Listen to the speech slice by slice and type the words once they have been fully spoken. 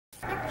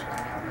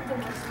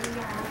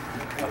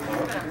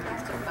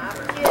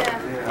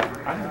Yeah.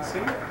 I didn't see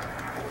it.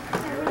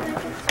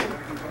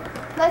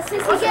 Let's see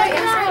if we get it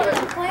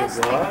out.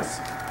 Plastic.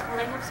 Well,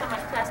 they have so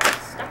much plastic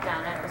stuff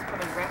down there. It was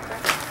probably wrapped up.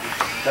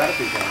 Gotta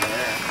be down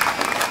there.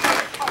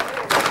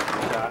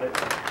 Got it.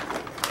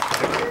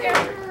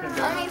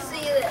 Let me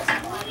see this.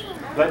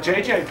 Let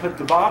JJ put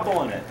the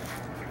bobble in it.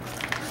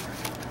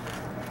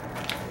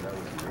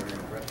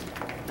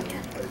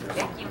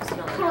 Vacuum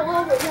seal.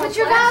 Put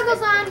your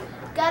goggles on.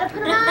 Gotta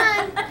put them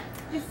on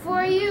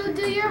before you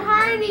do your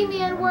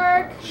handyman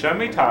work. Show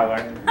me,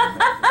 Tyler.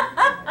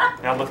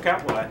 Now look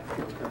at what?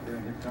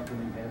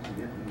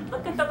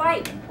 Look at the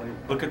light.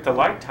 Look at the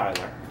light,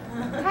 Tyler.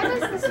 How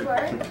does this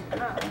work?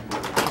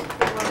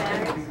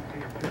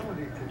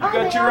 You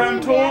got your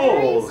own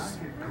tools.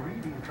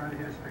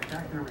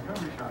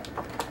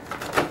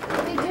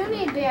 We do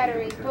need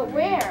batteries, but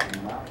where?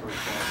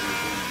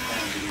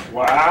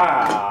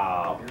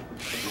 Wow.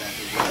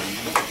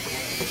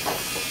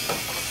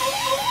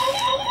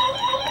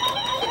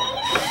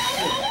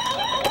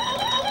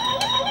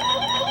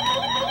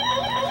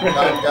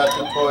 Tom got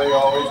the toy you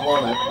always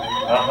wanted.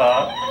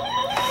 Uh-huh.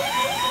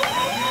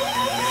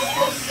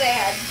 So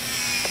sad.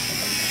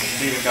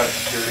 It's even got a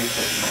security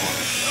system on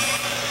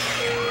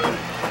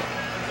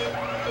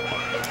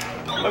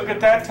it. Look at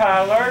that,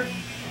 Tyler.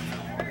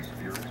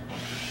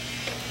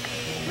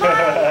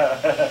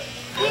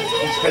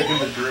 He's taking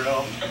the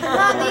drill.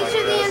 Mom, these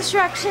are the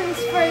instructions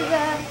for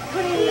the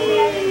putting the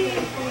batteries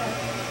in.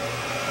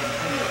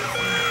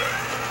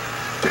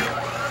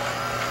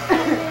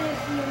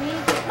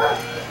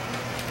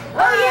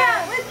 Oh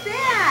yeah, what's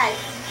that?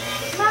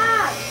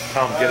 Mom,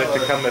 Tom, get it to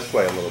come this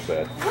way a little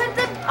bit.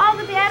 put all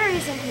the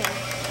batteries in here.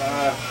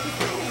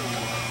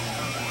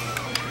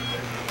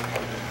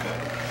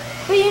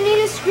 But you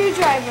need a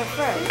screwdriver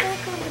first.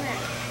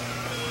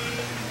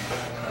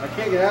 I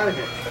can't get out of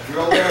here.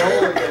 Drill that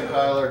hole again,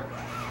 Tyler.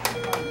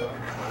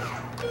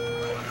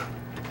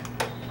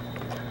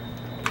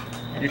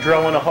 You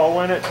drilling a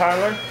hole in it,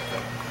 Tyler?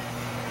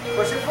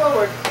 Push it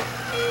forward.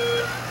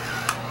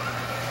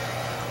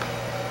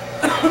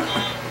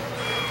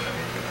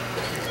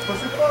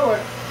 Push it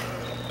forward.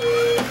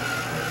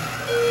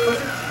 Push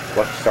it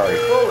What? Sorry.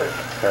 forward.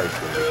 Sorry,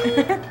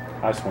 sweetie.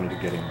 I just wanted to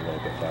get him a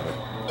little bit better.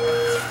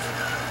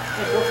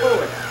 Hey, go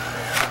forward.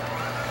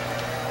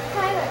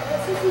 Tyler,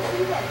 let's see if you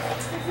do this.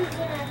 This is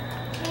gonna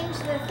change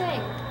the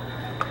thing.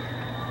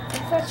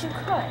 I thought you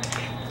could.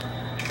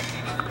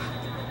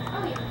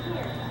 Oh, yeah,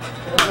 here.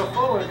 Go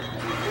forward.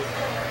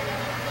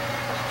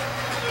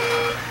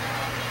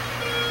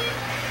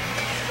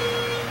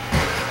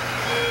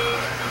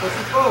 Push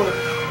it forward.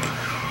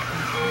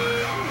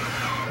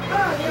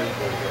 Oh, there.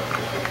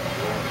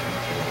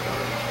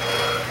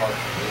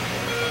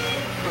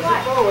 Push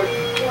it forward.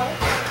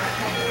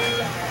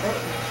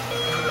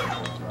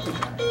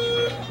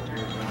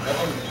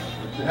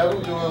 Have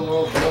him do a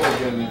little drill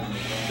again and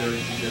there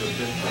you can get a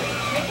bit.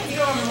 They can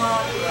drill them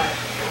all if you like.